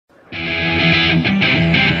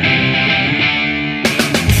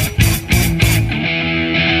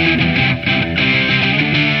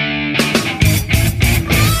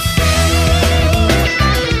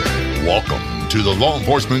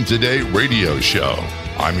Enforcement Today radio show.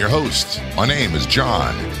 I'm your host. My name is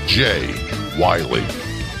John J. Wiley.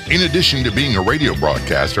 In addition to being a radio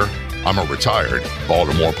broadcaster, I'm a retired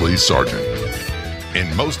Baltimore police sergeant.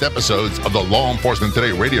 In most episodes of the Law Enforcement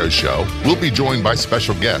Today radio show, we'll be joined by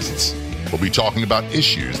special guests. We'll be talking about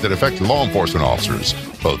issues that affect law enforcement officers,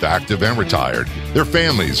 both active and retired, their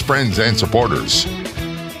families, friends, and supporters.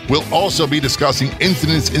 We'll also be discussing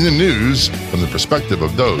incidents in the news from the perspective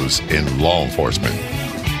of those in law enforcement.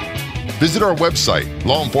 Visit our website,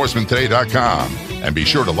 lawenforcementtoday.com, and be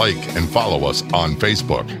sure to like and follow us on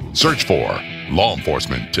Facebook. Search for Law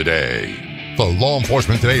Enforcement Today. The Law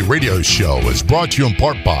Enforcement Today radio show is brought to you in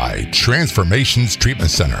part by Transformations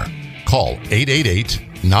Treatment Center. Call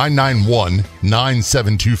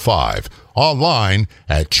 888-991-9725. Online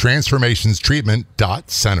at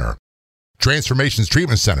transformationstreatment.center. Transformations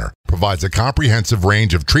Treatment Center provides a comprehensive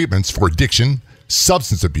range of treatments for addiction,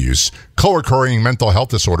 substance abuse, co-occurring mental health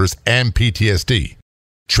disorders, and PTSD.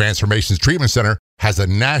 Transformations Treatment Center has a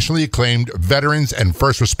nationally acclaimed veterans and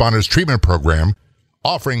first responders treatment program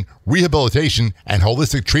offering rehabilitation and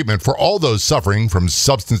holistic treatment for all those suffering from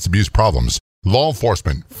substance abuse problems. Law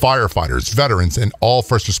enforcement, firefighters, veterans, and all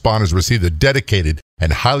first responders receive the dedicated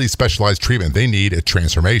and highly specialized treatment they need at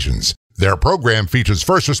Transformations. Their program features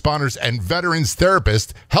first responders and veterans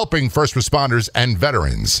therapists helping first responders and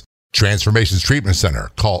veterans. Transformations Treatment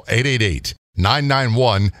Center. Call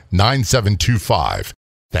 888-991-9725.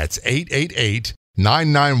 That's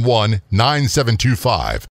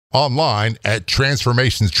 888-991-9725. Online at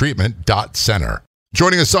transformationstreatment.center.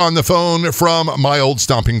 Joining us on the phone from my old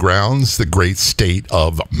stomping grounds, the great state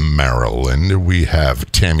of Maryland, we have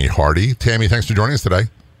Tammy Hardy. Tammy, thanks for joining us today.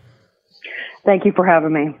 Thank you for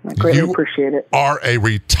having me. I greatly appreciate it. You are a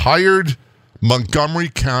retired Montgomery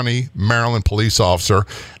County, Maryland police officer,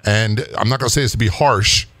 and I'm not going to say this to be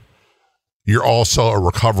harsh, you're also a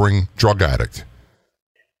recovering drug addict.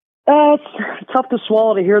 It's tough to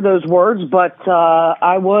swallow to hear those words, but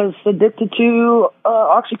I was addicted to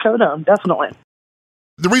oxycodone, definitely.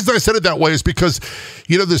 The reason I said it that way is because,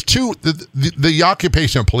 there's the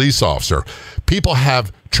occupation of police officer. People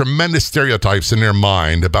have tremendous stereotypes in their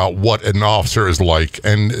mind about what an officer is like.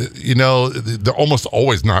 And, they're almost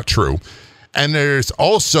always not true. And there's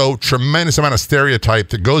also tremendous amount of stereotype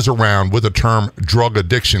that goes around with the term drug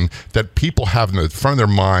addiction that people have in the front of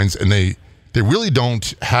their minds. And they really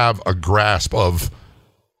don't have a grasp of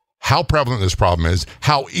how prevalent this problem is,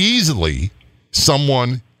 how easily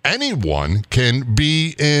anyone can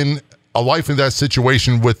be in a life in that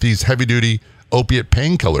situation with these heavy-duty opiate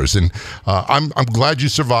painkillers. And I'm glad you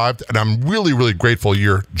survived, and I'm really, really grateful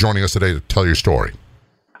you're joining us today to tell your story.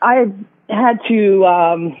 I had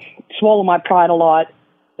to swallow my pride a lot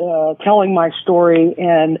telling my story,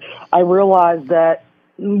 and I realized that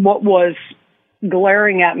what was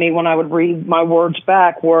glaring at me when I would read my words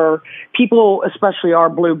back were people, especially our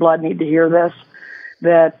blue blood, need to hear this.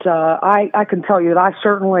 That I can tell you that I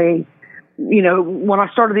certainly, when I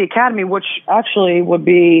started the academy, which actually would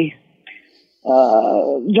be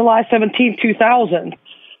July 17th, 2000,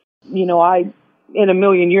 I, in a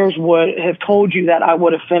million years, would have told you that I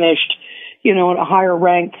would have finished, in a higher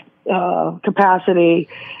ranked capacity.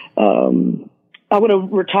 I would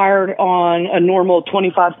have retired on a normal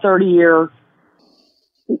 25, 30-year,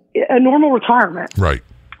 a normal retirement. Right.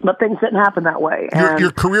 But things didn't happen that way. Your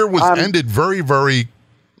career was ended very, very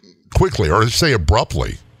quickly, or say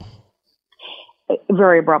abruptly.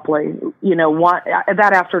 Very abruptly.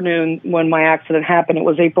 That afternoon when my accident happened, it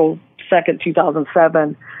was April 2nd,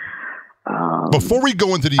 2007. Before we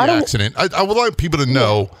go into the accident, I would like people to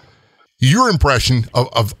know your impression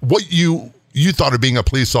of what you thought of being a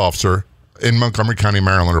police officer in Montgomery County,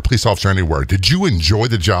 Maryland, or a police officer anywhere. Did you enjoy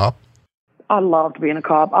the job? I loved being a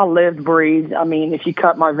cop. I lived, breathed. I mean, if you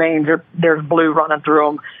cut my veins, there's blue running through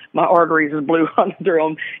them. My arteries is blue running through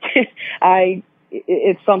them.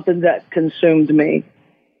 It's something that consumed me.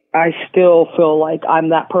 I still feel like I'm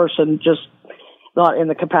that person, just not in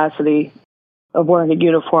the capacity of wearing a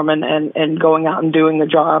uniform and going out and doing the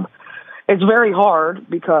job. It's very hard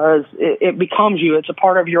because it becomes you. It's a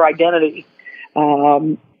part of your identity.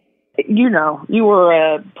 You were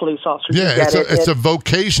a police officer. Yeah, it's a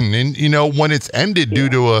vocation. And, when it's ended due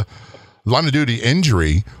to a line of duty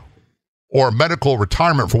injury or medical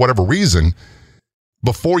retirement for whatever reason,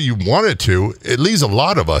 before you wanted to, it leaves a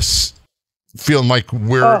lot of us feeling like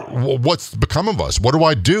what's become of us? What do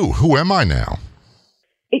I do? Who am I now?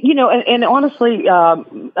 And honestly,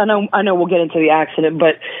 I know we'll get into the accident,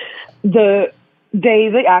 but the day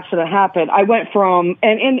the accident happened, I went from,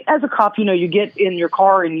 and as a cop, you get in your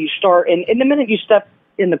car and you start, and the minute you step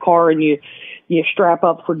in the car and you you strap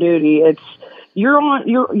up for duty. You're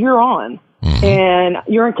on, and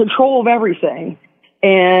you're in control of everything.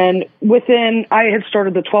 And I had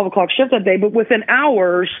started the 12 o'clock shift that day, but within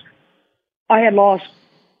hours, I had lost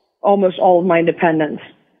almost all of my independence.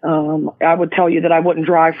 I would tell you that I wouldn't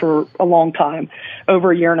drive for a long time,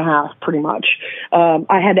 over a year and a half, pretty much.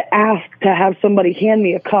 I had to ask to have somebody hand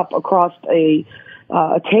me a cup across a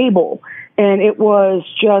table, and it was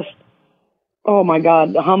just, oh my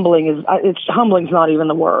God, humbling's not even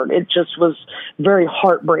the word. It just was very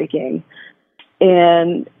heartbreaking.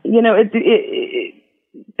 And,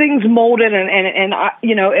 things molded, and I,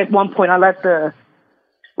 at one point I let the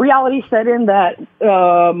reality set in that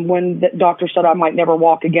when the doctor said I might never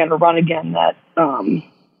walk again or run again, that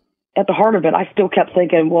at the heart of it, I still kept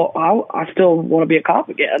thinking, well, I still want to be a cop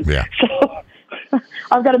again. Yeah. So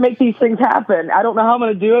I've got to make these things happen. I don't know how I'm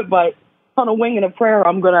going to do it, but on a wing and a prayer,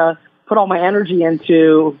 I'm going to put all my energy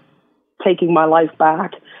into taking my life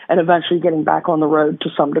back and eventually getting back on the road to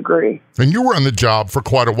some degree. And you were on the job for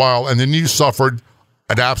quite a while, and then you suffered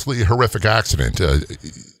an absolutely horrific accident.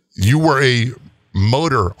 You were a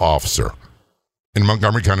motor officer in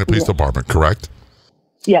Montgomery County Police Department, correct?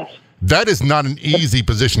 Yes. That is not an easy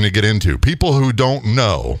position to get into. People who don't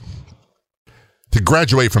know, to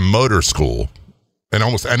graduate from motor school in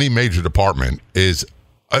almost any major department is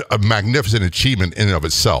a magnificent achievement in and of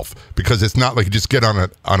itself, because it's not like you just get on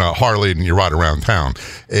a Harley and you ride around town.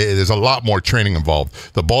 There's a lot more training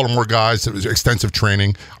involved. The Baltimore guys, it was extensive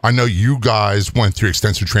training. I know you guys went through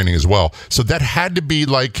extensive training as well. So that had to be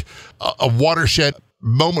like a watershed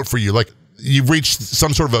moment for you. Like you reached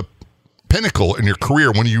some sort of a pinnacle in your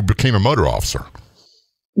career when you became a motor officer.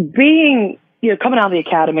 Coming out of the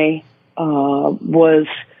academy was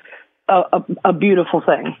a beautiful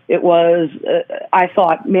thing. It was, I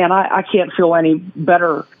thought, man, I can't feel any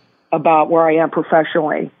better about where I am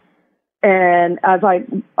professionally. And as I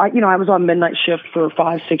was on midnight shift for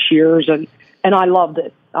 5-6 years, and I loved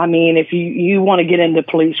it. I mean, if you want to get into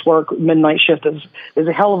police work, midnight shift is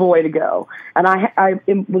a hell of a way to go. And I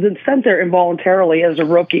was sent there involuntarily as a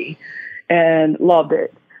rookie and loved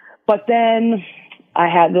it. But then I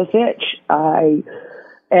had this itch.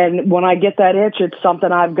 And when I get that itch, it's something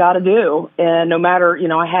I've got to do. And no matter,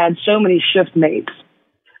 I had so many shift mates.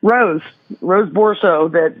 Rose Borso,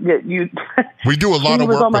 that you... We do a lot of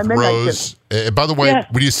work with Rose. By the way,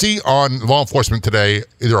 when you see on Law Enforcement Today,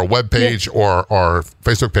 either a webpage or our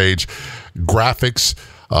Facebook page, graphics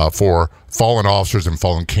for fallen officers and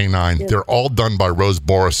fallen canine, they're all done by Rose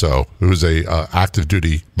Borso, who's a active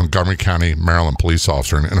duty Montgomery County, Maryland police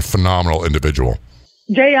officer and a phenomenal individual.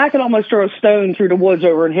 Jay, I could almost throw a stone through the woods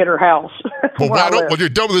over and hit her house. Well, when you're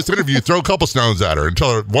done with this interview, throw a couple stones at her and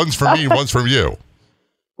tell her one's from me, one's from you.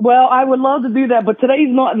 Well, I would love to do that, but today's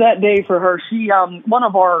not that day for her. She, one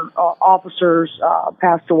of our officers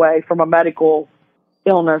passed away from a medical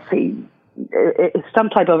illness. Some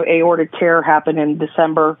type of aortic tear happened in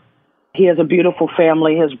December. He has a beautiful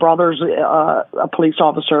family. His brother's a police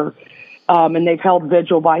officer, and they've held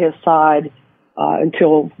vigil by his side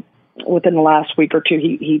until within the last week or two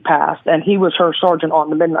he passed, and he was her sergeant on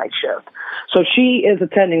the midnight shift. So she is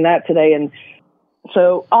attending that today, and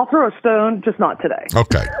so I'll throw a stone, just not today.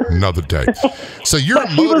 Okay, another day. So she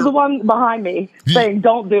was the one behind me saying,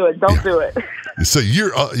 "Don't do it, don't do it." So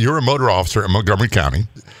you're a motor officer in Montgomery County.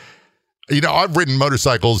 I've ridden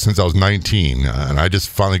motorcycles since I was 19, and I just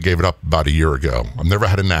finally gave it up about a year ago. I've never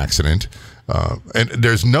had an accident. And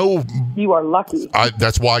there's no... You are lucky.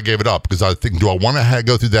 That's why I gave it up, because I think, do I want to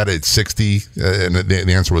go through that at 60? And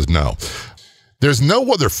the answer was no. There's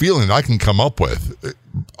no other feeling I can come up with,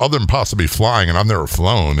 other than possibly flying, and I've never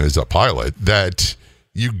flown as a pilot, that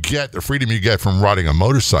you get the freedom you get from riding a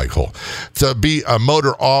motorcycle. To be a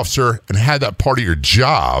motor officer and have that part of your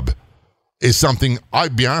job is something,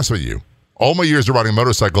 I'd be honest with you, all my years of riding a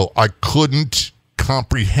motorcycle, I couldn't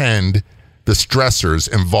comprehend the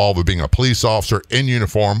stressors involved with being a police officer in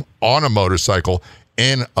uniform on a motorcycle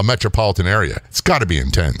in a metropolitan area. It's got to be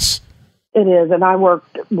intense. It is, and I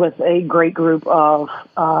worked with a great group of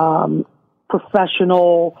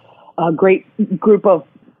professional, great group of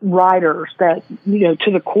riders that,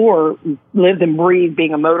 to the core lived and breathed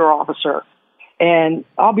being a motor officer. And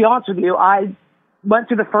I'll be honest with you, I went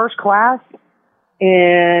through the first class,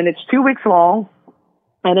 and it's 2 weeks long,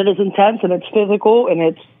 and it is intense, and it's physical, and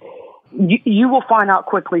it's you will find out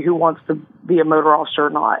quickly who wants to be a motor officer or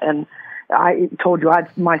not. And I told you I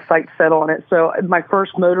had my sights set on it. So at my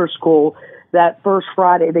first motor school, that first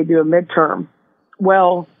Friday, they do a midterm.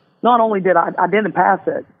 Well, not only did I didn't pass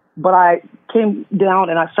it, but I came down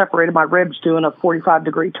and I separated my ribs doing a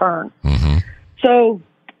 45-degree turn. Mm-hmm. So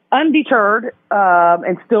undeterred,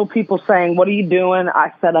 and still people saying, "What are you doing?"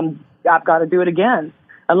 I said, I've got to do it again.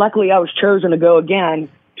 And luckily I was chosen to go again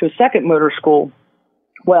to a second motor school.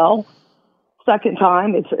 Well, second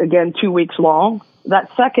time, it's again 2 weeks long. That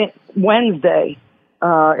second Wednesday,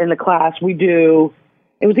 in the class,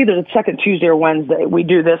 it was either the second Tuesday or Wednesday, we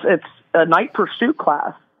do this. It's a night pursuit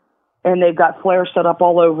class. And they've got flares set up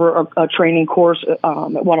all over a training course, at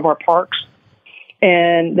one of our parks.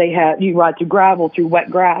 And you ride through gravel, through wet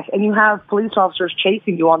grass, and you have police officers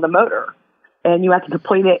chasing you on the motor. And you have to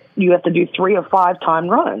complete it. You have to do 3 or 5 time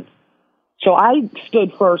runs. So I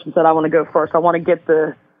stood first and said, I want to go first. I want to get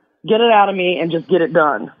it out of me and just get it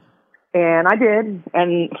done. And I did,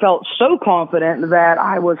 and felt so confident that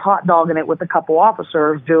I was hot dogging it with a couple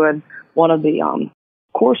officers doing one of the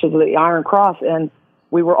courses of the Iron Cross, and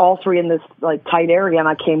we were all 3 in this like tight area, and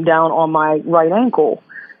I came down on my right ankle,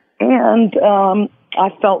 and I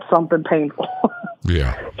felt something painful.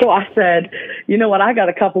 Yeah. So I said, you know what, I got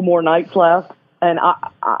a couple more nights left, and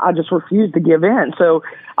I just refused to give in. So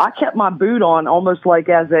I kept my boot on almost like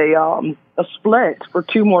as a split for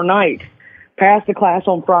 2 more nights. Passed the class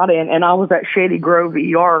on Friday, and I was at Shady Grove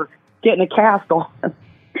ER getting a cast on.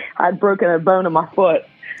 I'd broken a bone in my foot.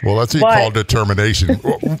 Well, that's what you call determination.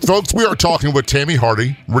 Folks, we are talking with Tammy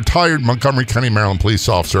Hardy, retired Montgomery County, Maryland police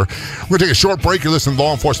officer. We're going to take a short break. You're listening to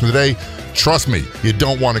Law Enforcement Today. Trust me, you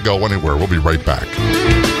don't want to go anywhere. We'll be right back.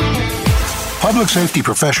 Public safety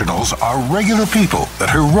professionals are regular people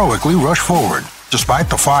that heroically rush forward. Despite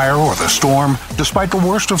the fire or the storm, despite the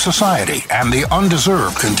worst of society and the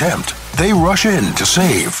undeserved contempt, they rush in to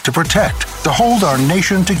save, to protect, to hold our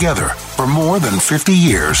nation together. For more than 50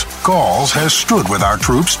 years, Galls has stood with our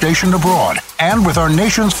troops stationed abroad and with our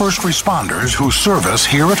nation's first responders who serve us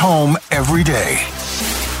here at home every day.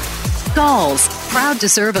 Galls, proud to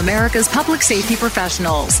serve America's public safety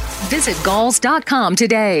professionals. Visit galls.com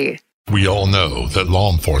today. We all know that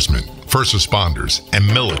law enforcement, first responders, and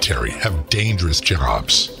military have dangerous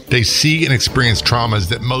jobs. They see and experience traumas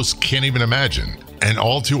that most can't even imagine. And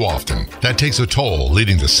all too often, that takes a toll,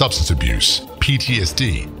 leading to substance abuse,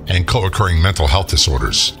 PTSD, and co-occurring mental health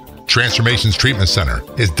disorders. Transformations Treatment Center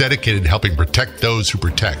is dedicated to helping protect those who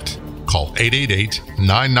protect. Call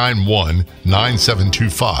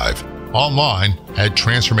 888-991-9725. Online at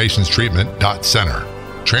transformationstreatment.center.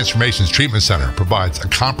 Transformations Treatment Center provides a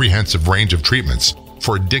comprehensive range of treatments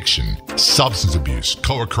for addiction, substance abuse,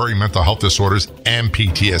 co-occurring mental health disorders, and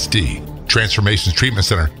PTSD. Transformations Treatment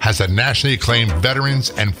Center has a nationally acclaimed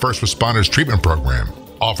veterans and first responders treatment program,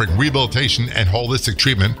 offering rehabilitation and holistic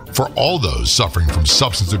treatment for all those suffering from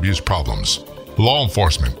substance abuse problems. Law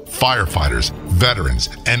enforcement, firefighters, veterans,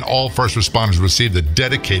 and all first responders receive the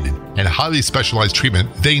dedicated and highly specialized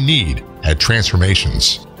treatment they need at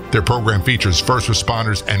Transformations. Their program features first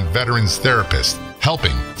responders and veterans therapists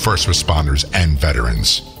helping first responders and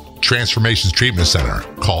veterans. Transformations Treatment Center.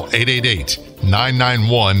 Call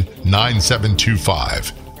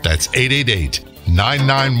 888-991-9725. That's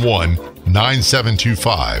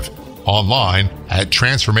 888-991-9725. Online at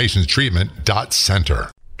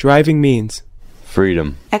transformationstreatment.center. Driving means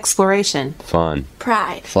freedom, exploration, fun,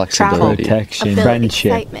 pride, flexibility, protection, ability,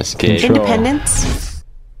 friendship, excitement, escape, independence.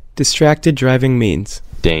 Distracted driving means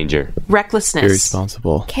danger, recklessness,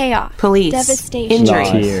 irresponsible, chaos, police, devastation, injury,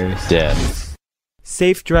 tears, death.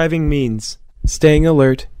 Safe driving means staying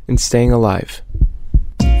alert and staying alive.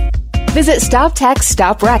 Visit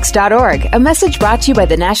StopTextStopWrecks.org, a message brought to you by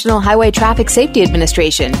the National Highway Traffic Safety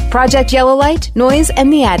Administration, Project Yellow Light, Noise,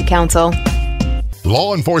 and the Ad Council.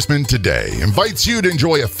 Law Enforcement Today invites you to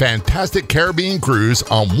enjoy a fantastic Caribbean cruise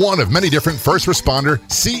on one of many different first responder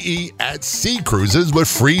CE at Sea cruises with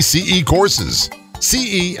free CE courses.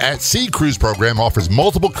 CE at Sea Cruise program offers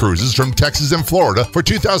multiple cruises from Texas and Florida for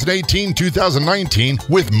 2018-2019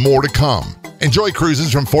 with more to come. Enjoy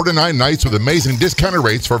cruises from 4 to 9 nights with amazing discounted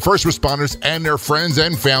rates for first responders and their friends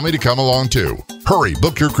and family to come along too. Hurry,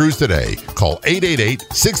 book your cruise today. Call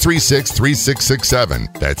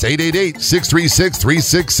 888-636-3667. That's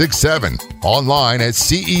 888-636-3667. Online at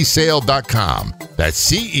cesail.com.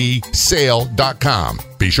 That's cesail.com.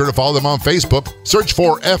 Be sure to follow them on Facebook. Search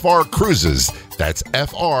for FR Cruises. That's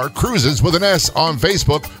FR Cruises with an S on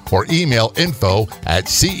Facebook, or email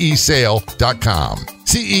info@cesail.com.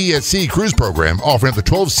 CE at Sea Cruise program offering up to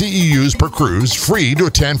 12 CEUs per cruise, free to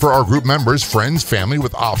attend for our group members, friends, family,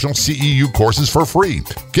 with optional CEU courses for free.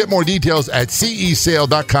 Get more details at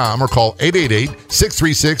cesail.com or call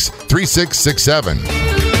 888-636-3667.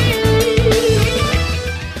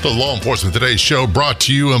 The Law Enforcement Today show brought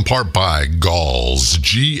to you in part by Galls,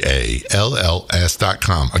 GALLS.com.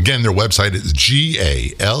 Again, their website is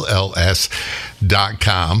GALLS.com.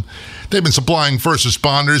 They've been supplying first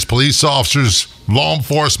responders, police officers, law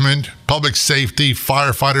enforcement, public safety,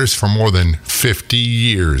 firefighters for more than 50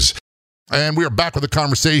 years. And we are back with a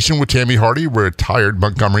conversation with Tammy Hardy, retired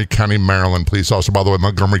Montgomery County, Maryland police officer. By the way,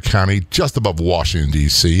 Montgomery County, just above Washington,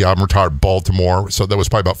 D.C. I'm retired Baltimore, so that was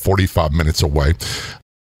probably about 45 minutes away.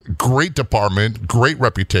 Great department, great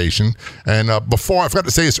reputation. And before, I forgot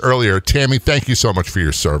to say this earlier, Tammy, thank you so much for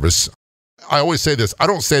your service. I always say this. I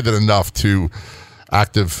don't say that enough to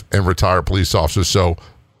active and retired police officers. So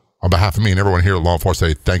on behalf of me and everyone here at Law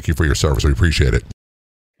Enforcement, say thank you for your service. We appreciate it.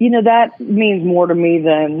 That means more to me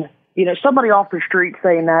than, somebody off the street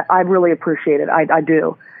saying that. I really appreciate it. I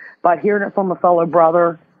do. But hearing it from a fellow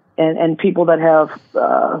brother and people that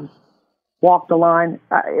have walked the line,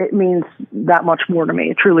 it means that much more to me.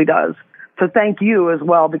 It truly does. So thank you as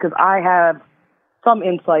well, because I have some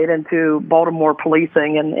insight into Baltimore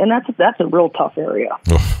policing, and that's a real tough area.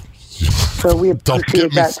 So we appreciate Don't get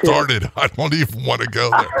me that started. Too. I don't even want to go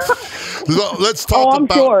there. Let's talk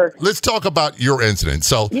Let's talk about your incident.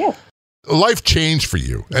 So, yeah. Life changed for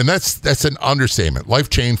you, and that's an understatement. Life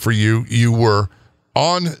changed for you. You were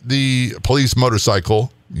on the police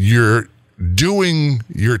motorcycle. You're doing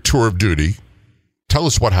your tour of duty. Tell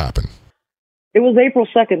us what happened. It was April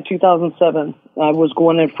 2nd, 2007. I was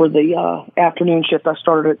going in for the afternoon shift. I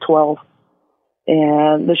started at 12.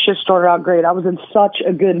 And the shift started out great. I was in such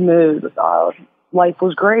a good mood. Life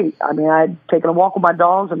was great. I mean, I'd taken a walk with my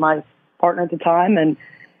dogs and my partner at the time. And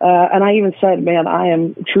I even said, man, I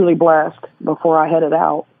am truly blessed before I headed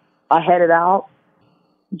out. I headed out,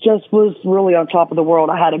 just was really on top of the world.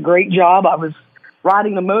 I had a great job. I was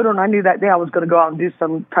riding the motor, and I knew that day I was going to go out and do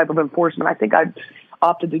some type of enforcement. I think I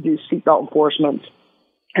opted to do seatbelt enforcement.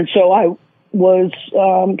 And so I was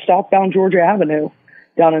southbound Georgia Avenue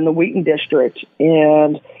down in the Wheaton district,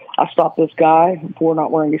 and I stopped this guy for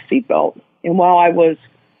not wearing his seatbelt. And while I was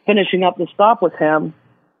finishing up the stop with him,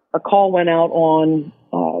 a call went out on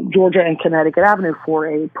Georgia and Connecticut Avenue for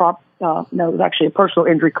it was actually a personal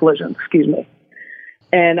injury collision, excuse me.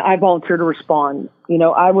 And I volunteered to respond.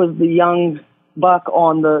 I was the young buck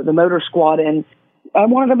on the motor squad, and I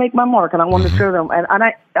wanted to make my mark, and I wanted to show them, and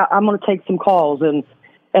I'm going to take some calls, and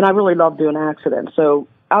I really love doing accidents. So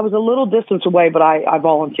I was a little distance away, but I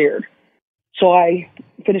volunteered. So I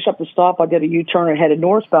finished up the stop. I did a U-turn and headed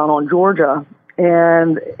northbound on Georgia,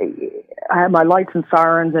 and I had my lights and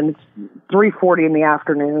sirens, and it's 3:40 in the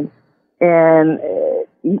afternoon. And,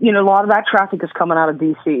 a lot of that traffic is coming out of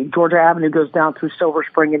D.C. Georgia Avenue goes down through Silver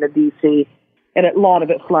Spring into D.C., and a lot of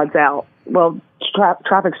it floods out. Well,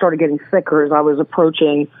 traffic started getting thicker as I was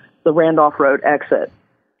approaching the Randolph Road exit.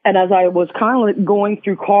 And as I was kind of going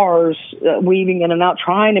through cars, weaving in and out,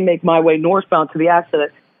 trying to make my way northbound to the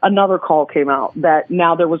accident, another call came out that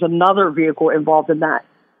now there was another vehicle involved in that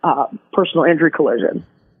personal injury collision.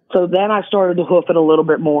 So then I started to hoof it a little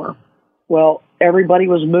bit more. Well, everybody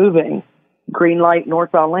was moving, green light,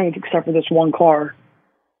 northbound lanes, except for this one car.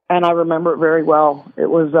 And I remember it very well. It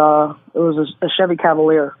was a Chevy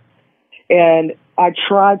Cavalier. And I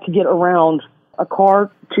tried to get around a car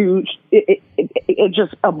it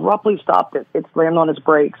just abruptly stopped it. It slammed on its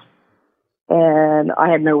brakes, and I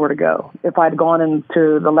had nowhere to go. If I'd gone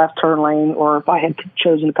into the left turn lane, or if I had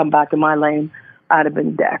chosen to come back in my lane, I'd have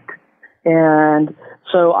been decked. And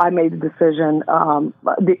so I made the decision.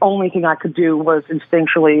 The only thing I could do was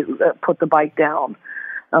instinctually put the bike down.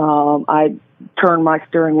 I turned my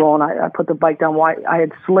steering wheel and I put the bike down. I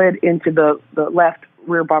had slid into the left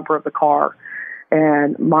rear bumper of the car,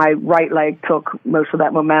 and my right leg took most of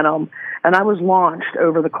that momentum, and I was launched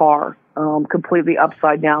over the car, completely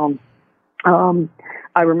upside down.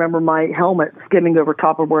 I remember my helmet skimming over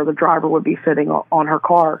top of where the driver would be sitting on her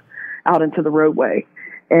car out into the roadway.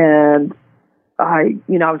 And I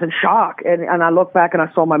was in shock, and I looked back and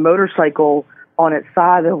I saw my motorcycle on its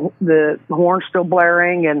side, the horn still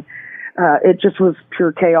blaring, and it just was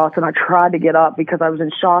pure chaos. And I tried to get up because I was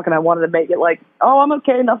in shock, and I wanted to make it like, oh, I'm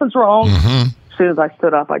okay, nothing's wrong. Mm-hmm. As soon as I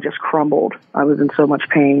stood up, I just crumbled. I was in so much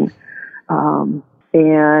pain. And,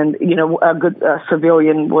 a good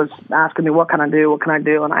civilian was asking me, what can I do?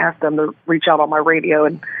 And I asked them to reach out on my radio.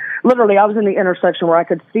 And literally, I was in the intersection where I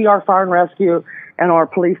could see our fire and rescue, and our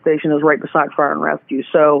police station is right beside fire and rescue.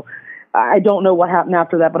 So I don't know what happened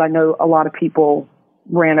after that, but I know a lot of people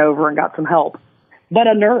ran over and got some help. But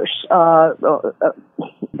a nurse, a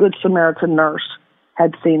Good Samaritan nurse,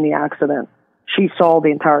 had seen the accident. She saw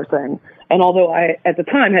the entire thing. And although I, at the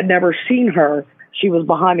time, had never seen her, she was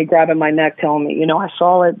behind me, grabbing my neck, telling me, I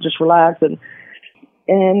saw it, just relax.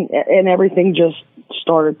 And everything just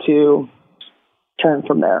started to turn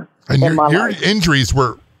from there. And your injuries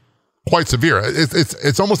were quite severe.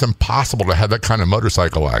 It's almost impossible to have that kind of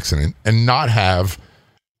motorcycle accident and not have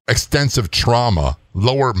extensive trauma,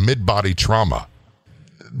 lower mid-body trauma.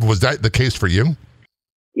 Was that the case for you?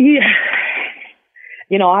 Yeah.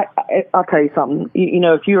 I'll tell you something.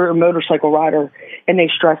 If you're a motorcycle rider, and they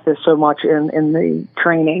stress this so much in the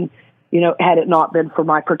training, had it not been for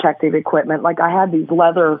my protective equipment, like I had these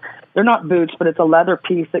leather, they're not boots, but it's a leather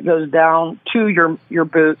piece that goes down to your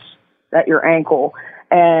boots at your ankle.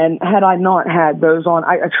 And had I not had those on,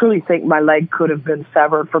 I truly think my leg could have been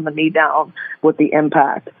severed from the knee down with the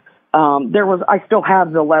impact. I still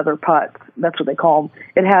have the leather putts. That's what they call them.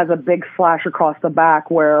 It has a big slash across the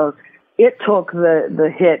back where it took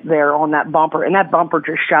the hit there on that bumper, and that bumper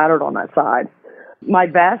just shattered on that side. My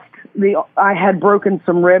vest, I had broken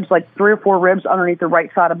some ribs, like 3 or 4 ribs underneath the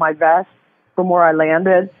right side of my vest from where I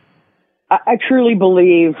landed. I truly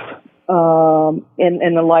believe,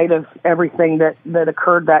 in the light of everything that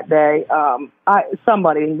occurred that day,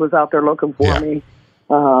 somebody was out there looking for me,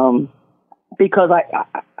 because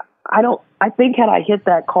I think had I hit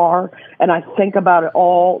that car, and I think about it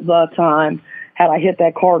all the time, had I hit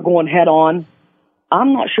that car going head on,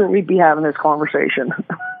 I'm not sure we'd be having this conversation.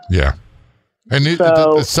 Yeah. And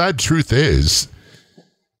the sad truth is,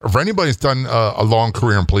 if anybody's done a long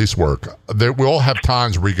career in police work, we all have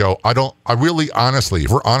times where we go, honestly, if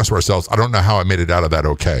we're honest with ourselves, I don't know how I made it out of that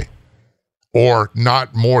okay. Or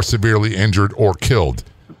not more severely injured or killed.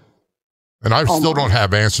 And I still don't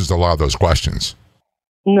have answers to a lot of those questions.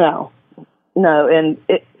 No. And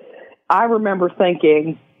I remember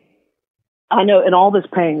thinking, I know in all this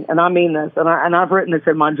pain, and I mean this, and I've written this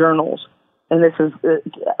in my journals, and this is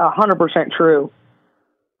 100% true.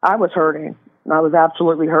 I was hurting. I was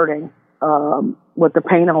absolutely hurting with the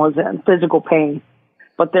pain I was in, physical pain.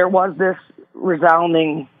 But there was this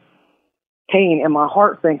resounding pain in my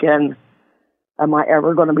heart thinking, am I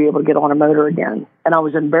ever going to be able to get on a motor again? And I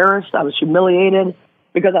was embarrassed. I was humiliated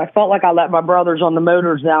because I felt like I let my brothers on the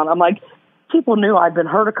motors down. I'm like, people knew I'd been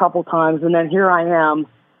hurt a couple times, and then here I am,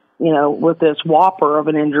 with this whopper of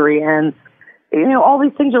an injury. And, all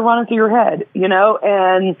these things are running through your head,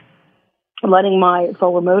 and letting my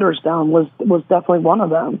fellow motors down was definitely one of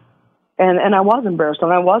them. And I was embarrassed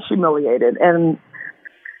and I was humiliated. And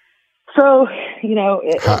so,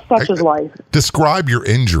 such is life. Describe your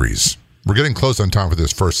injuries. We're getting close on time for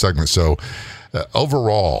this first segment. So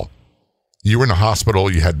overall, you were in the hospital,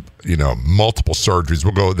 you had, multiple surgeries.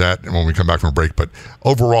 We'll go with that when we come back from a break. But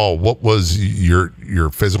overall, what was your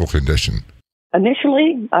physical condition?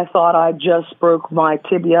 Initially, I thought I just broke my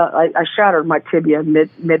tibia. I shattered my tibia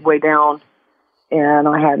midway down, and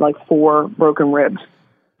I had like 4 broken ribs.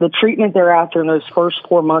 The treatment thereafter in those first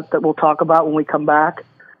 4 months that we'll talk about when we come back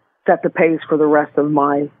set the pace for the rest of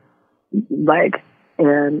my leg,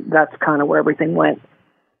 and that's kind of where everything went.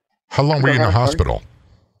 How long were you in the hospital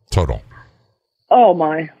total? Oh,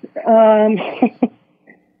 my.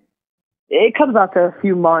 It comes out to a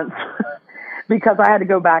few months. Because I had to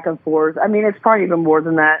go back and forth. I mean, it's probably even more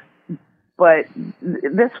than that. But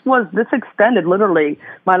this extended, literally.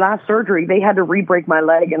 My last surgery, they had to re-break my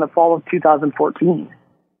leg in the fall of 2014.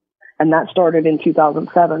 And that started in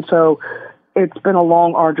 2007. So it's been a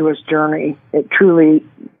long, arduous journey. It truly,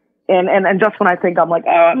 and just when I think I'm like, oh,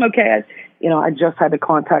 I'm okay. I just had to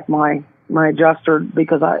contact my adjuster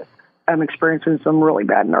because I'm experiencing some really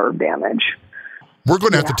bad nerve damage. We're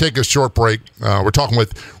going to have to take a short break. We're talking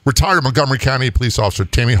with retired Montgomery County police officer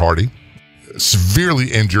Tammy Hardy,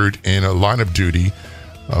 severely injured in a line of duty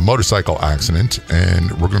motorcycle accident.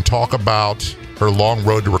 And we're going to talk about her long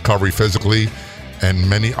road to recovery physically and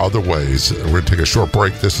many other ways. We're going to take a short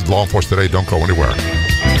break. This is Law Enforcement Today. Don't go anywhere.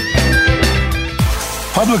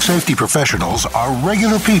 Public safety professionals are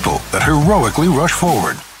regular people that heroically rush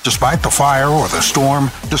forward. Despite the fire or the storm,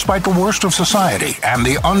 despite the worst of society and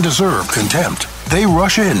the undeserved contempt, they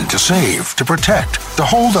rush in to save, to protect, to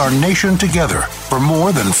hold our nation together. For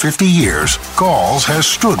more than 50 years, Galls has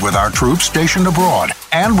stood with our troops stationed abroad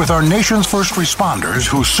and with our nation's first responders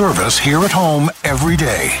who serve us here at home every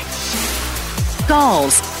day.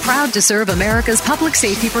 Galls, proud to serve America's public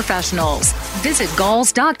safety professionals. Visit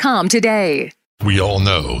galls.com today. We all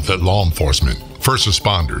know that law enforcement, first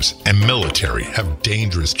responders, and military have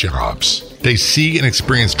dangerous jobs. They see and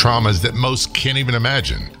experience traumas that most can't even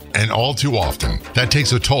imagine. And all too often, that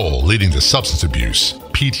takes a toll, leading to substance abuse,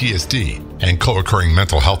 PTSD, and co-occurring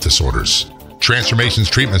mental health disorders. Transformations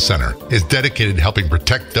Treatment Center is dedicated to helping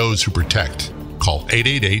protect those who protect. Call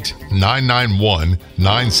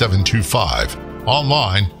 888-991-9725.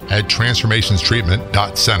 Online at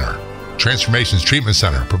transformationstreatment.center. Transformations Treatment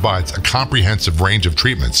Center provides a comprehensive range of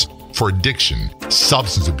treatments for addiction,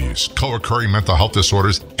 substance abuse, co-occurring mental health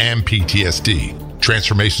disorders, and PTSD.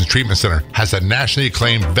 Transformations Treatment Center has a nationally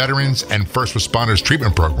acclaimed veterans and first responders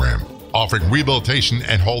treatment program, offering rehabilitation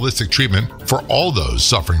and holistic treatment for all those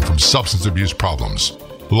suffering from substance abuse problems.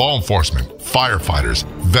 Law enforcement, firefighters,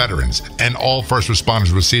 veterans, and all first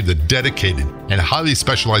responders receive the dedicated and highly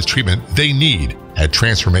specialized treatment they need at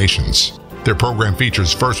Transformations. Their program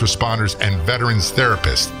features first responders and veterans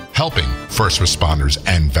therapists helping first responders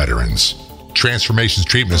and veterans. Transformations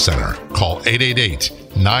Treatment Center. Call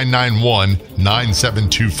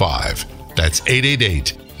 888-991-9725. That's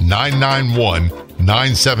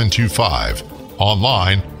 888-991-9725.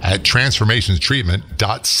 Online at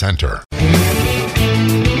transformationstreatment.center.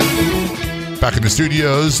 Back in the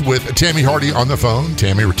studios with Tammy Hardy on the phone.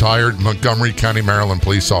 Tammy, retired Montgomery County, Maryland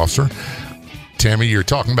police officer. Tammy, you're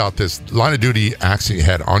talking about this line of duty accident you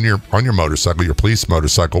had on your motorcycle, your police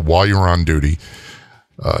motorcycle, while you were on duty.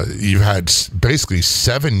 You've had basically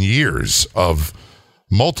 7 years of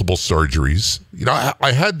multiple surgeries. You know,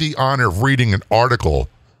 I had the honor of reading an article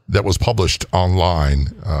that was published online.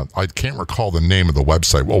 I can't recall the name of the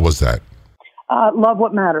website. What was that? Love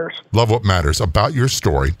What Matters. Love What Matters, about your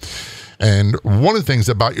story. And one of the things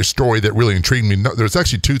about your story that really intrigued me, there's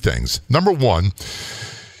actually two things. Number one,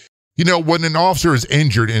 you know, when an officer is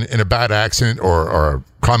injured in a bad accident or a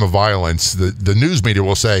crime of violence, the news media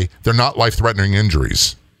will say they're not life-threatening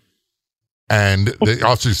injuries. And the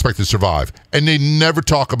officer is expected to survive. And they never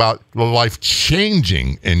talk about the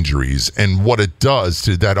life-changing injuries and what it does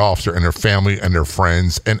to that officer and their family and their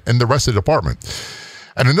friends and the rest of the department.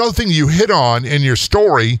 And another thing you hit on in your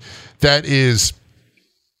story that is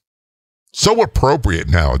so appropriate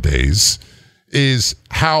nowadays is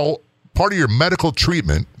how part of your medical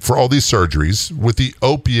treatment for all these surgeries with the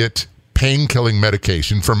opiate pain-killing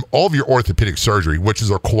medication from all of your orthopedic surgery, which is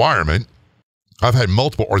a requirement. I've had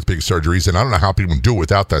multiple orthopedic surgeries, and I don't know how people do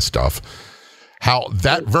without that stuff. How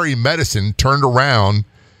that very medicine turned around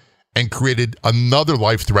and created another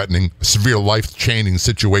life-threatening, severe life-changing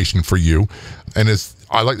situation for you. And as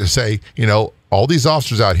I like to say, you know, all these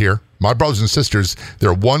officers out here, my brothers and sisters,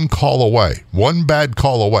 they're one call away, one bad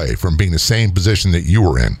call away from being the same position that you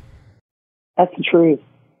were in. That's the truth.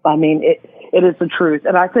 I mean, it is the truth.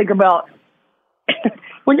 And I think about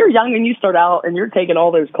when you're young and you start out and you're taking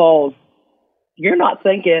all those calls, you're not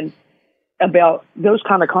thinking about those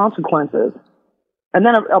kind of consequences. And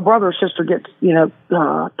then a brother or sister gets, you know,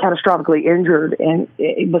 catastrophically injured and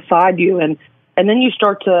beside you. And then you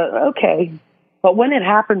start to, okay, but when it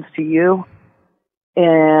happens to you,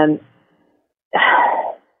 and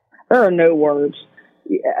there are no words.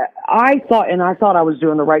 I thought I was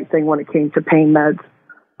doing the right thing when it came to pain meds.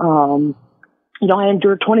 You know, I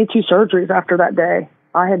endured 22 surgeries after that day.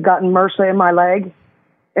 I had gotten MRSA in my leg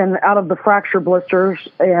and out of the fracture blisters,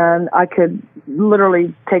 and I could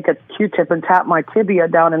literally take a Q-tip and tap my tibia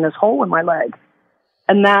down in this hole in my leg.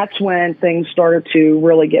 And that's when things started to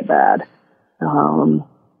really get bad. And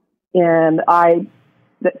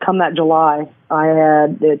come that July,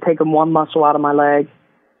 they had taken one muscle out of my leg,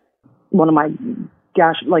 one of my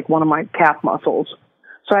calf muscles.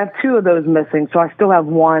 So I have two of those missing. So I still have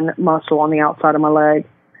one muscle on the outside of my leg.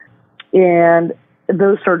 And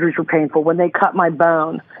those surgeries were painful. When they cut my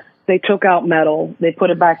bone, they took out metal. They put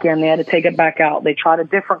it back in. They had to take it back out. They tried a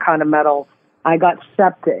different kind of metal. I got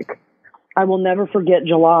septic. I will never forget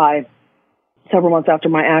July, several months after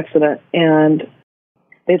my accident. And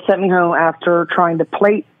they sent me home after trying to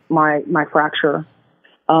plate my fracture.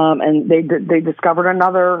 And they discovered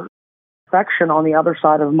another infection on the other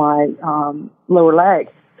side of my lower leg.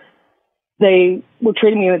 They were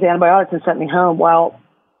treating me with antibiotics and sent me home. Well,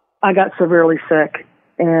 I got severely sick.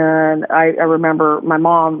 And I remember my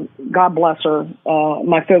mom, God bless her,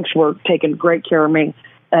 my folks were taking great care of me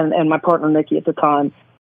and my partner, Nikki, at the time.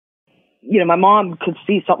 You know, my mom could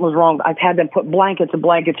see something was wrong. I've had them put blankets and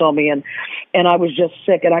blankets on me, and I was just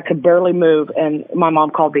sick, and I could barely move, and my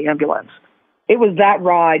mom called the ambulance. It was that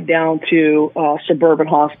ride down to Suburban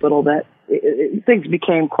Hospital that things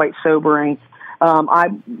became quite sobering. My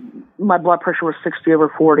blood pressure was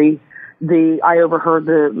 60/40. I overheard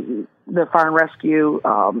the fire and rescue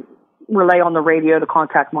relay on the radio to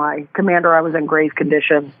contact my commander. I was in grave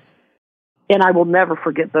condition. And I will never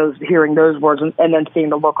forget hearing those words and then seeing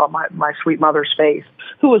the look on my sweet mother's face,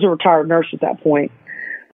 who was a retired nurse at that point.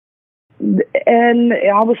 And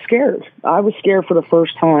I was scared. I was scared for the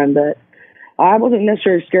first time. That I wasn't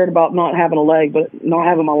necessarily scared about not having a leg, but not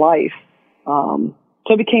having my life. So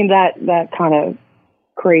it became that kind of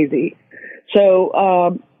crazy.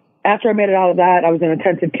 So after I made it out of that, I was in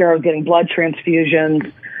intensive care. I was getting blood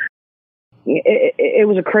transfusions. It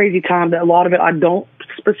was a crazy time. That a lot of it I don't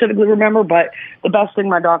specifically remember, but the best thing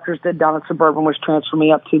my doctors did down at Suburban was transfer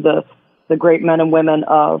me up to the great men and women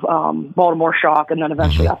of Baltimore Shock, and then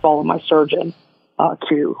eventually I followed my surgeon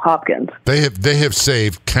to Hopkins. They have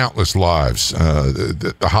saved countless lives.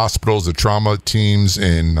 The hospitals, the trauma teams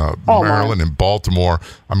in Maryland and Baltimore.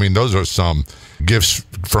 I mean, those are some gifts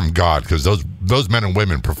from God, because those men and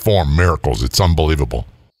women perform miracles. It's unbelievable.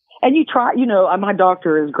 And you try, my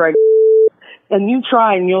doctor is Greg, and you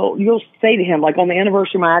try and you'll say to him, like on the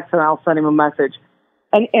anniversary of my accident, I'll send him a message.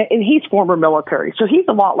 And he's former military, so he's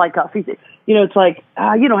a lot like us. He's, it's like,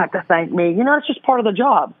 you don't have to thank me. It's just part of the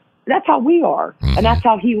job. That's how we are. Mm-hmm. And that's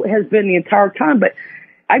how he has been the entire time. But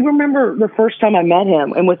I remember the first time I met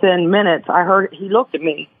him, and within minutes, I heard, he looked at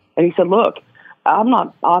me and he said, look, I'm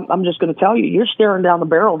just going to tell you, you're staring down the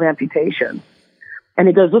barrel of amputation. And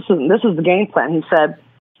he goes, listen, this is the game plan. He said,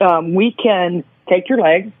 we can take your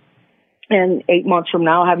leg and 8 months from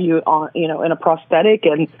now have you on, in a prosthetic.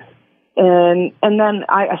 And then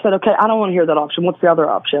I said, okay, I don't want to hear that option. What's the other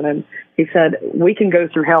option? And he said, we can go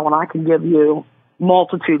through hell and I can give you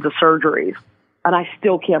multitudes of surgeries, and I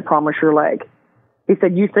still can't promise your leg. He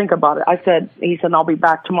said, you think about it. He said, I'll be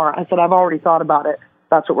back tomorrow. I said, I've already thought about it.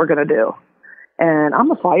 That's what we're going to do. And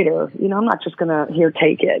I'm a fighter. I'm not just going to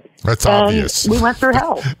take it. That's obvious. We went through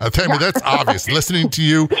hell. Tammy, that's obvious. Listening to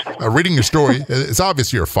you, reading your story, it's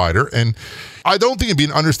obvious you're a fighter. And I don't think it'd be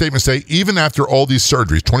an understatement to say, even after all these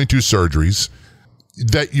surgeries, 22 surgeries,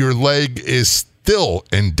 that your leg is still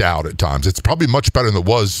in doubt at times. It's probably much better than it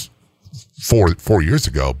was 4 years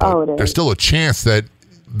ago, but there's still a chance that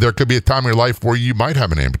there could be a time in your life where you might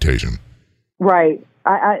have an amputation. Right.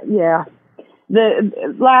 Yeah.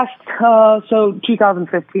 The last,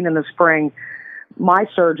 2015 in the spring, my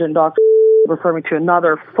surgeon, Dr. referred me to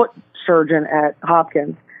another foot surgeon at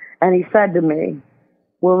Hopkins, and he said to me,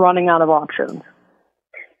 we're running out of options.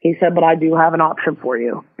 He said, but I do have an option for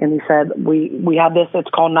you. And he said, we have this, it's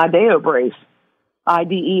called an IDEO brace,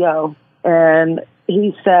 IDEO. And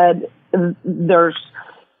he said, there's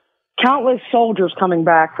countless soldiers coming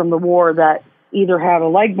back from the war that either have a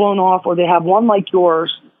leg blown off or they have one like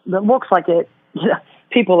yours that looks like it.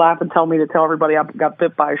 People laugh and tell me to tell everybody I got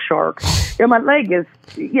bit by a shark. My leg is,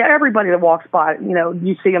 everybody that walks by,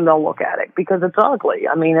 you see them, they'll look at it because it's ugly.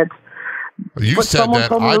 I mean, it's. You said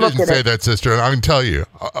that. I didn't say that, sister. And I can tell you,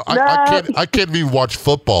 I can't even watch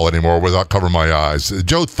football anymore without covering my eyes.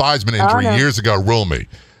 Joe Theismann injury years ago ruined me.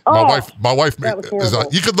 My wife is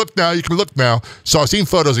like, you can look now. So I've seen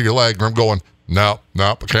photos of your leg, and I'm going, no,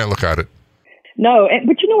 I can't look at it. No,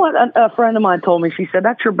 but you know what? A friend of mine told me, she said,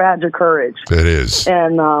 that's your badge of courage. It is.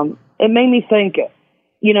 And it made me think,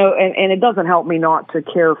 and it doesn't help me not to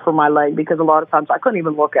care for my leg, because a lot of times I couldn't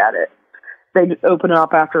even look at it. They'd open it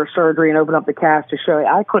up after a surgery and open up the cast to show you.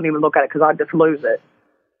 I couldn't even look at it because I'd just lose it.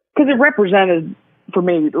 Because it represented, for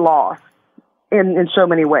me, loss in so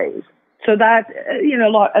many ways. So that,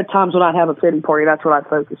 at times when I'd have a pity party, that's what I'd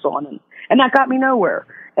focus on. And that got me nowhere.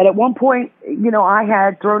 And at one point, I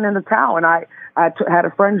had thrown in the towel, and I had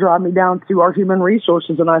a friend drive me down to our human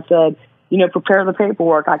resources, and I said, prepare the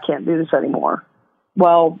paperwork. I can't do this anymore.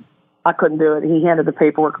 Well, I couldn't do it. He handed the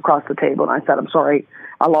paperwork across the table, and I said, I'm sorry,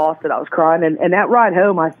 I lost it. I was crying. And that ride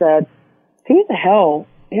home, I said, who the hell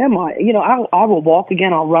am I? I will walk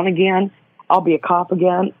again. I'll run again. I'll be a cop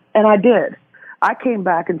again. And I did. I came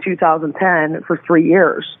back in 2010 for 3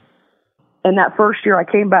 years. And that first year I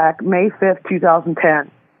came back, May 5th, 2010.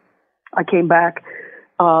 I came back.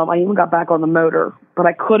 I even got back on the motor, but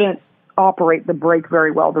I couldn't operate the brake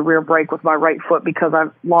very well, the rear brake with my right foot, because I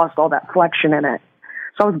lost all that flexion in it.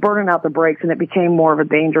 So I was burning out the brakes, and it became more of a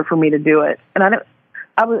danger for me to do it. And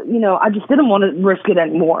I just didn't want to risk it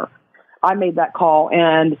anymore. I made that call.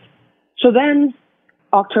 And so then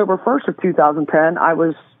October 1st of 2010, I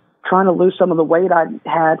was trying to lose some of the weight I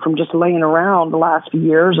had from just laying around the last few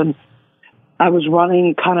years. And I was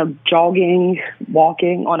running, kind of jogging,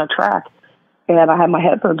 walking on a track. And I had my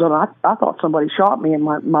headphones on. I thought somebody shot me in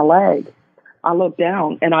my leg. I looked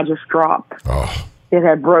down, and I just dropped. Oh. It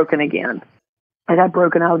had broken again. It had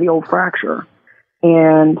broken out of the old fracture.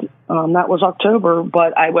 And that was October.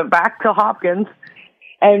 But I went back to Hopkins.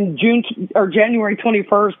 And January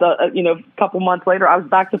 21st, a couple months later, I was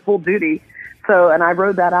back to full duty. And I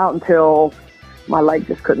rode that out until my leg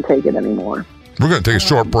just couldn't take it anymore. We're going to take a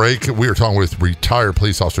short break. We are talking with retired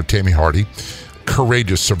police officer Tammy Hardy,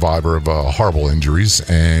 courageous survivor of horrible injuries.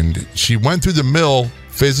 And she went through the mill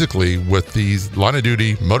physically with the line of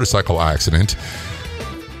duty motorcycle accident.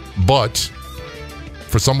 But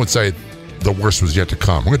for some would say the worst was yet to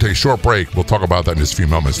come. We're going to take a short break. We'll talk about that in just a few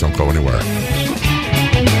moments. Don't go anywhere.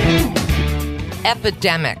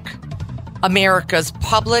 Epidemic. America's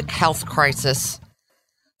public health crisis.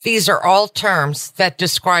 These are all terms that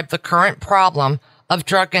describe the current problem of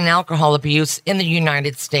drug and alcohol abuse in the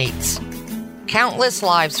United States. Countless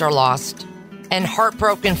lives are lost, and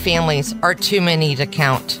heartbroken families are too many to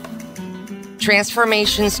count.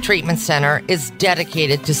 Transformations Treatment Center is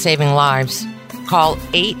dedicated to saving lives. Call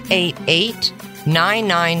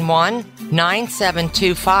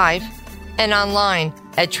 888-991-9725 and online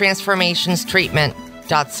at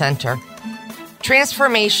transformationstreatment.center.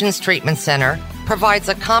 Transformations Treatment Center provides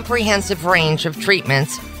a comprehensive range of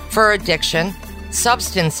treatments for addiction,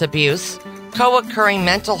 substance abuse, co-occurring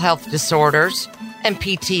mental health disorders, and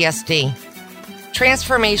PTSD.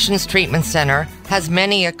 Transformations Treatment Center has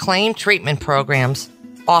many acclaimed treatment programs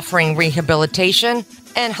offering rehabilitation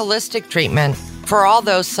and holistic treatment for all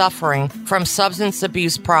those suffering from substance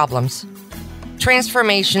abuse problems.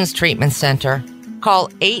 Transformations Treatment Center. Call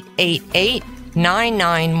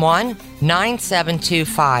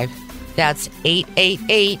 888-991-9725. That's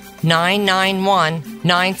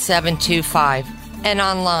 888-991-9725. And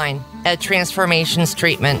online at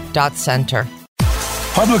transformationstreatment.center.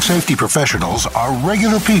 Public safety professionals are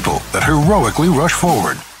regular people that heroically rush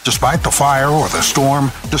forward. Despite the fire or the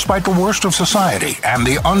storm, despite the worst of society and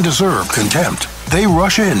the undeserved contempt, they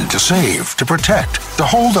rush in to save, to protect, to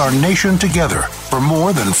hold our nation together. For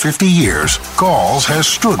more than 50 years, Galls has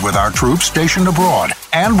stood with our troops stationed abroad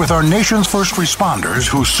and with our nation's first responders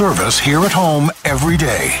who serve us here at home every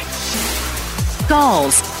day.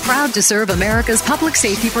 Galls, proud to serve America's public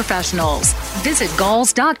safety professionals. Visit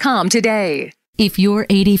galls.com today. If you're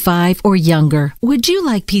 85 or younger, would you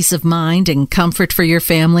like peace of mind and comfort for your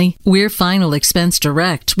family? We're Final Expense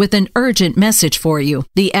Direct with an urgent message for you.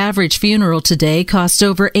 The average funeral today costs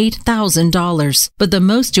over $8,000, but the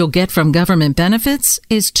most you'll get from government benefits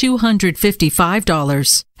is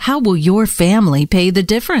 $255. How will your family pay the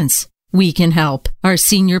difference? We can help. Our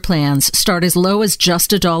senior plans start as low as just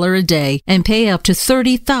 $1 a day and pay up to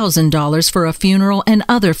 $30,000 for a funeral and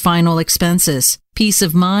other final expenses. Peace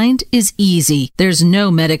of mind is easy. There's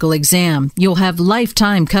no medical exam. You'll have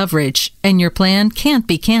lifetime coverage, and your plan can't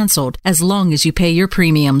be canceled as long as you pay your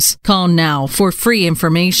premiums. Call now for free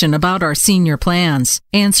information about our senior plans.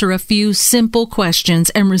 Answer a few simple questions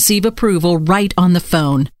and receive approval right on the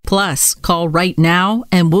phone. Plus, call right now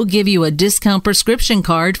and we'll give you a discount prescription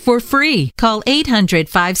card for free. Call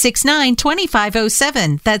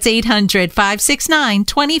 800-569-2507. That's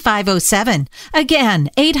 800-569-2507. Again,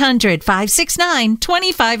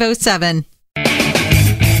 800-569-2507.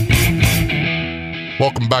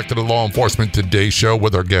 Welcome back to the Law Enforcement Today show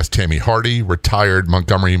with our guest Tammy Hardy, retired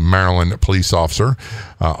Montgomery, Maryland police officer,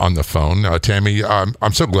 on the phone. Tammy, I'm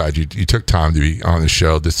so glad you took time to be on the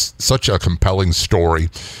show. This is such a compelling story.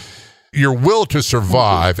 Your will to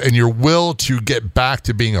survive and your will to get back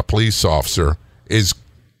to being a police officer is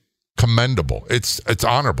commendable. It's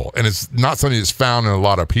honorable, and it's not something that's found in a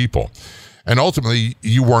lot of people. And ultimately,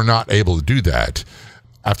 you were not able to do that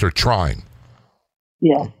after trying.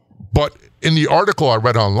 Yeah. But in the article I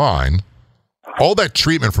read online, all that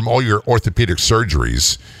treatment from all your orthopedic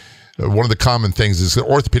surgeries, one of the common things is that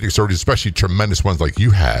orthopedic surgeries, especially tremendous ones like you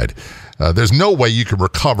had, there's no way you can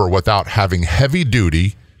recover without having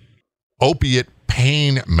heavy-duty opiate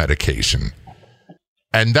pain medication.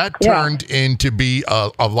 And that turned into be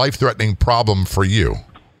a life-threatening problem for you.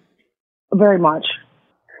 Very much.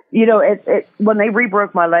 You know, it when they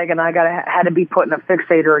rebroke my leg and I had to be put in a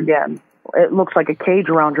fixator again. It looks like a cage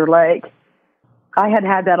around your leg. I had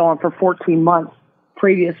that on for 14 months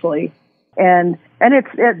previously, and it's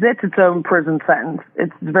its own prison sentence.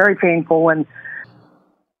 It's very painful, and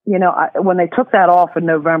you know, when they took that off in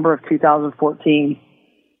November of 2014,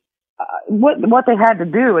 what they had to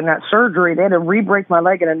do in that surgery, they had to re-break my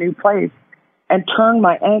leg in a new place and turn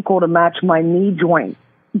my ankle to match my knee joint,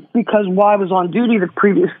 because while I was on duty the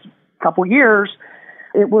previous couple years,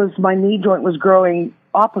 it was my knee joint was growing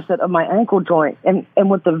opposite of my ankle joint, and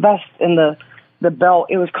with the vest and the belt,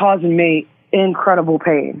 it was causing me incredible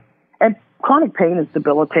pain. And chronic pain is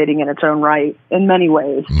debilitating in its own right in many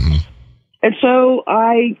ways. Mm-hmm. And so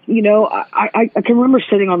I can remember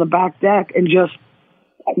sitting on the back deck and just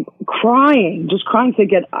crying,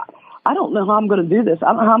 thinking, I don't know how I'm going to do this. I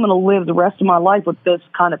don't know how I'm going to live the rest of my life with this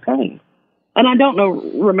kind of pain. And I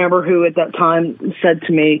don't remember who at that time said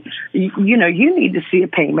to me, you need to see a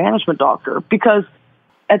pain management doctor, because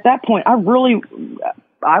at that point, I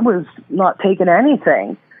was not taking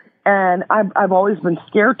anything. And I've always been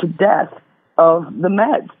scared to death of the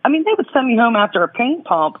meds. I mean, they would send me home after a pain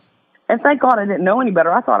pump, and thank God I didn't know any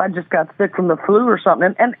better. I thought I just got sick from the flu or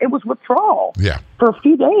something, and it was withdrawal for a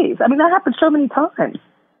few days. I mean, that happened so many times.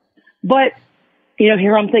 But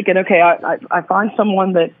here I'm thinking, okay, I find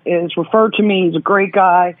someone that is referred to me. He's a great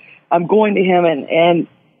guy. I'm going to him, and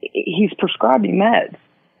he's prescribed me meds.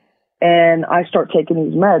 And I start taking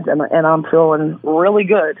these meds, and I'm feeling really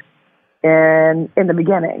good. And in the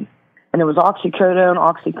beginning, and it was oxycodone,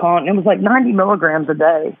 OxyContin. It was like 90 milligrams a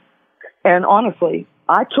day. And honestly,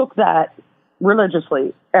 I took that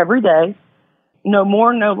religiously every day, no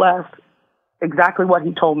more, no less, exactly what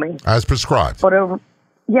he told me. As prescribed. But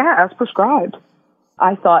as prescribed.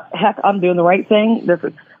 I thought, heck, I'm doing the right thing.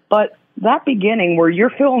 But that beginning where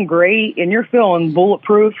you're feeling great and you're feeling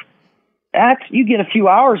bulletproof, you get a few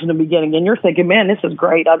hours in the beginning and you're thinking, man, this is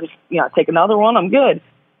great. I just, take another one. I'm good.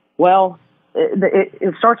 Well,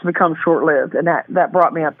 it starts to become short-lived, and that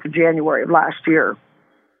brought me up to January of last year.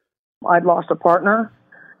 I'd lost a partner.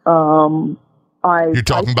 You're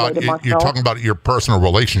talking about your personal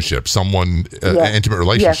relationship, someone intimate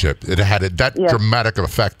relationship. Yes. It had that dramatic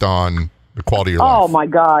effect on the quality of your life. Oh my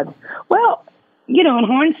God! Well, in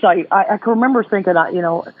hindsight, I can remember thinking,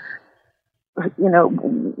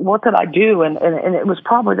 what did I do? And it was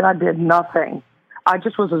probably that I did nothing. I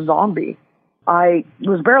just was a zombie. I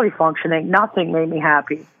was barely functioning. Nothing made me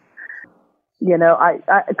happy.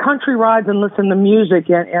 I country rides and listen to music,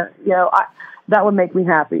 and that would make me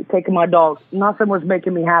happy. Taking my dogs, nothing was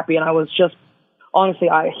making me happy, and I was just, honestly,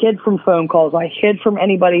 I hid from phone calls. I hid from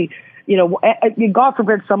anybody. God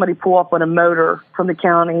forbid somebody pull up on a motor from the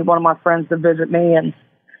county, one of my friends to visit me, and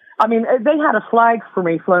I mean, they had a flag for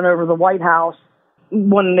me flown over the White House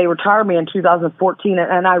when they retired me in 2014,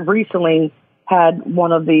 and I recently had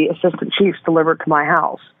one of the assistant chiefs delivered to my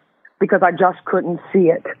house because I just couldn't see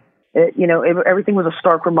it. Everything was a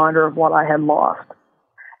stark reminder of what I had lost.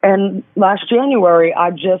 And last January, I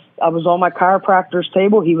was on my chiropractor's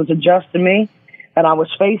table. He was adjusting me, and I was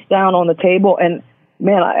face down on the table. And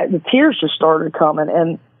man, the tears just started coming,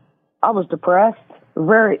 and I was depressed,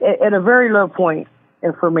 at a very low point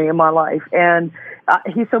for me in my life. And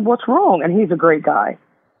he said, "What's wrong?" And he's a great guy.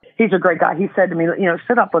 He said to me,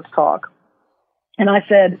 "Sit up, let's talk." And I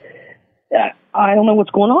said, I don't know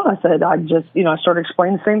what's going on. I said, I started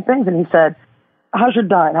explaining the same things. And he said, "How's your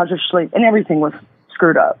diet? How's your sleep?" And everything was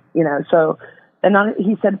screwed up, So,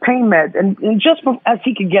 he said, "Pain meds." And just as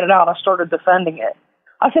he could get it out, I started defending it.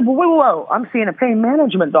 I said, "Well, whoa, I'm seeing a pain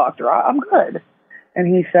management doctor. I'm good." And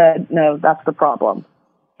he said, "No, that's the problem."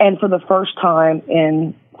 And for the first time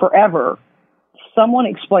in forever, someone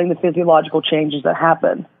explained the physiological changes that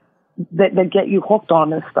happen that get you hooked on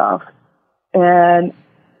this stuff. And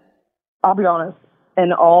I'll be honest,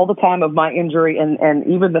 in all the time of my injury and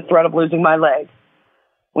even the threat of losing my leg,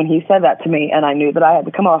 when he said that to me and I knew that I had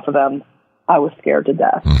to come off of them, I was scared to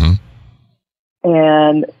death. Mm-hmm.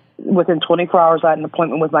 And within 24 hours, I had an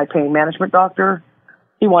appointment with my pain management doctor.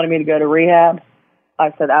 He wanted me to go to rehab.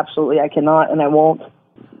 I said, absolutely, I cannot, and I won't.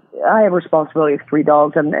 I have a responsibility of 3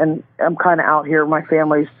 dogs, and I'm kind of out here. My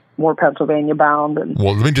family's more Pennsylvania bound. And,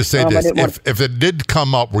 well, let me just say this. If it did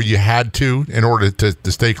come up where you had to, in order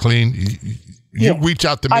to stay clean, you reach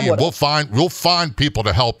out to me and we'll find people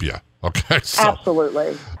to help you. Okay. So.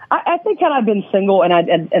 Absolutely. I think had I been single and I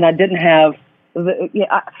didn't have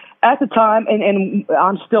at the time, and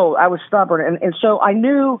I was stubborn. And so I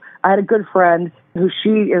knew I had a good friend who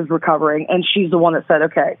she is recovering, and she's the one that said,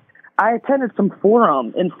 okay, I attended some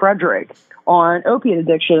forum in Frederick on opiate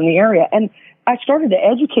addiction in the area, and I started to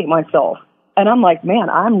educate myself. And I'm like, man,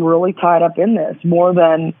 I'm really tied up in this more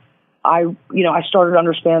than I started to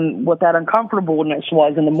understand what that uncomfortableness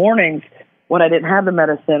was in the mornings when I didn't have the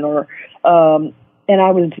medicine, and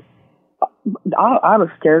I was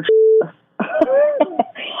scared.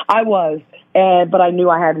 I was, but I knew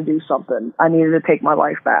I had to do something. I needed to take my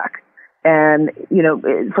life back. And,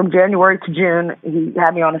 from January to June, he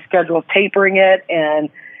had me on a schedule of tapering it. And,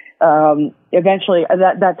 eventually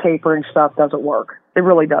that tapering stuff doesn't work. It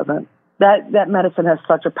really doesn't. That medicine has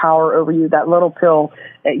such a power over you. That little pill,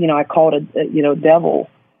 I call it devil.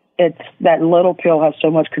 It's that little pill has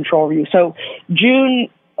so much control over you. So June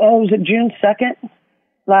 2nd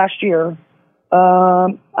last year,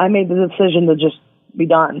 I made the decision to just be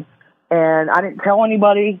done. And I didn't tell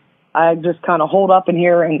anybody. I just kind of holed up in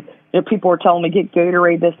here, and people were telling me, get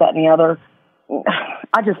Gatorade, this, that, and the other.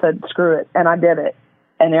 I just said, screw it. And I did it.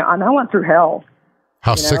 And I went through hell.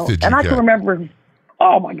 How sick did you get? And I can remember,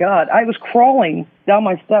 oh my God, I was crawling down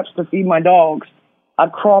my steps to feed my dogs.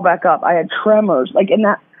 I'd crawl back up. I had tremors.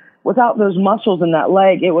 Without those muscles in that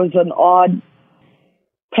leg, it was an odd,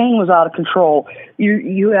 pain was out of control.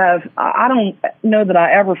 I don't know that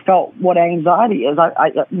I ever felt what anxiety is.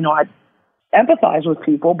 I empathize with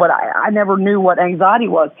people, but I never knew what anxiety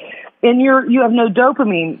was. and you have no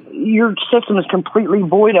dopamine. Your system is completely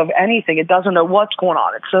void of anything. It doesn't know what's going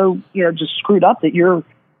on. It's so, just screwed up that you're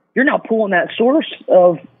now pulling that source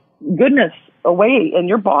of goodness away, and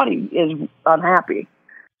your body is unhappy.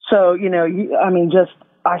 So,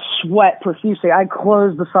 I sweat profusely. I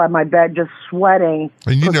close beside my bed just sweating.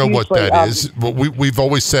 And you know profusely. what that is. Well, we've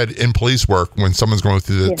always said in police work, when someone's going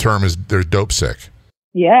through the term is they're dope sick.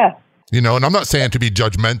 Yeah. And I'm not saying to be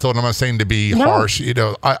judgmental, and I'm not saying to be harsh.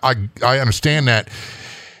 I understand that.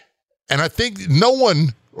 And I think no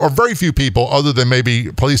one, or very few people, other than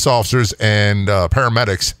maybe police officers and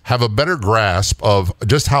paramedics, have a better grasp of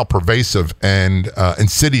just how pervasive and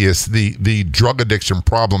insidious the drug addiction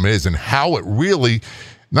problem is, and how it really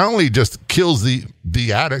not only just kills the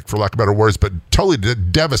addict, for lack of better words, but totally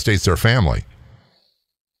devastates their family.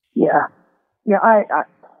 Yeah. Yeah, I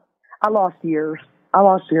lost years. I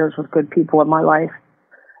lost years with good people in my life.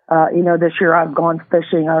 This year I've gone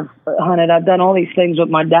fishing, I've hunted, I've done all these things with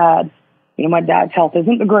my dad. My dad's health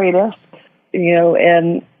isn't the greatest,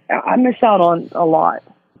 and I miss out on a lot.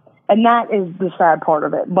 And that is the sad part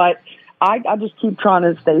of it. But I just keep trying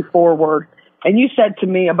to stay forward. And you said to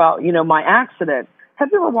me about, my accident. Have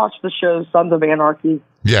you ever watched the show Sons of Anarchy?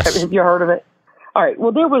 Yes. Have you heard of it? All right.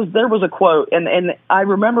 Well, there was a quote, and I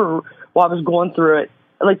remember while I was going through it,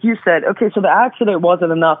 like you said, okay, so the accident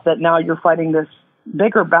wasn't enough that now you're fighting this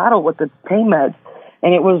bigger battle with the pain meds.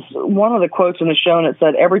 And it was one of the quotes in the show, and it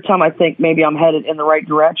said, every time I think maybe I'm headed in the right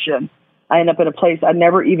direction, I end up in a place I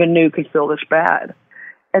never even knew could feel this bad.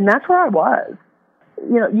 And that's where I was.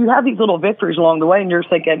 You have these little victories along the way, and you're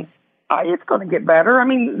thinking, it's going to get better. I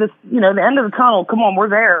mean, the end of the tunnel, come on, we're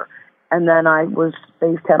there. And then I was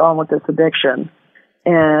faced head on with this addiction.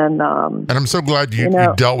 And I'm so glad you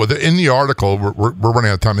dealt with it. In the article, we're running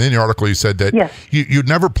out of time. In the article, you said that you'd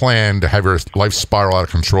never planned to have your life spiral out of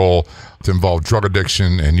control to involve drug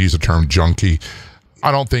addiction and use the term junkie.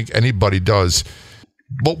 I don't think anybody does.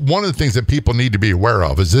 But one of the things that people need to be aware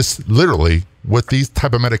of is this: literally, with these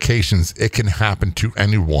type of medications, it can happen to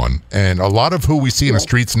anyone. And a lot of who we see in the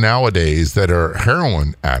streets nowadays that are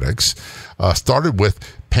heroin addicts started with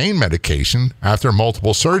pain medication after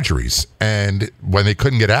multiple surgeries. And when they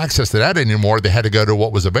couldn't get access to that anymore, they had to go to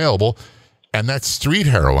what was available, and that's street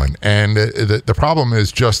heroin. And the problem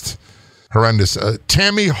is just horrendous.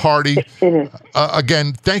 Tammy Hardy,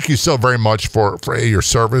 again, thank you so very much for your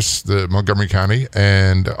service to Montgomery County,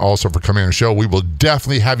 and also for coming on the show. We will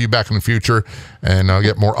definitely have you back in the future and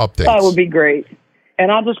get more updates. That would be great.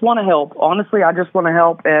 And I just want to help. Honestly, I just want to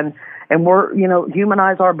help, and we're,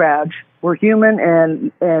 humanize our badge. We're human,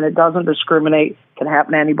 and it doesn't discriminate. It can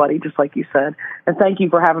happen to anybody, just like you said. And thank you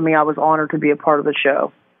for having me. I was honored to be a part of the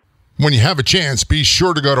show. When you have a chance, be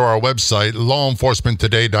sure to go to our website,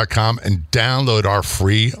 lawenforcementtoday.com, and download our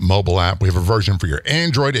free mobile app. We have a version for your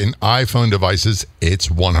Android and iPhone devices. It's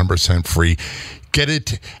 100% free. Get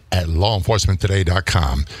it at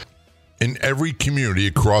lawenforcementtoday.com. In every community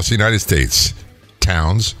across the United States,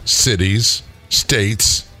 towns, cities,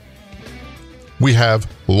 states, we have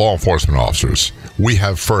law enforcement officers. We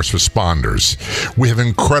have first responders. We have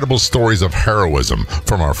incredible stories of heroism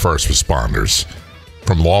from our first responders.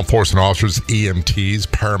 From law enforcement officers, EMTs,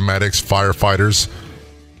 paramedics, firefighters.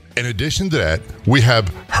 In addition to that, we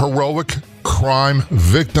have heroic crime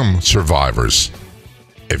victim survivors.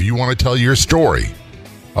 If you want to tell your story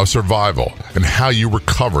of survival and how you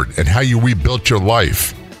recovered and how you rebuilt your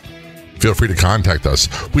life, feel free to contact us.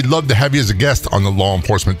 We'd love to have you as a guest on the Law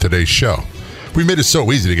Enforcement Today show. We made it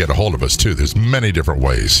so easy to get a hold of us, too. There's many different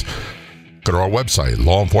ways. Go to our website,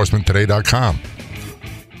 lawenforcementtoday.com.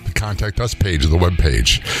 The Contact Us page of the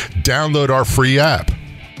webpage. Download our free app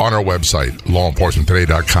on our website,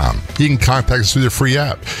 lawenforcementtoday.com. You can contact us through the free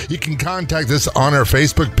app. You can contact us on our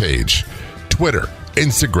Facebook page, Twitter,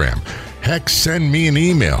 Instagram. Heck, send me an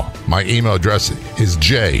email. My email address is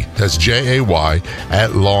jay, that's J-A-Y,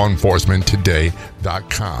 at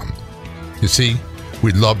lawenforcementtoday.com. You see,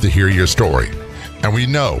 we'd love to hear your story. And we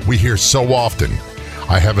hear so often,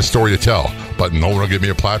 I have a story to tell, but no one will give me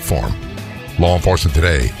a platform. Law Enforcement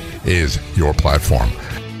Today is your platform.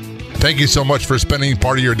 Thank you so much for spending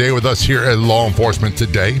part of your day with us here at Law Enforcement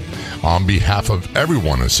Today. On behalf of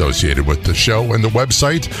everyone associated with the show and the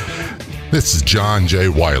website, this is John J.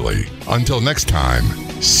 Wiley. Until next time,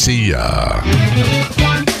 see ya.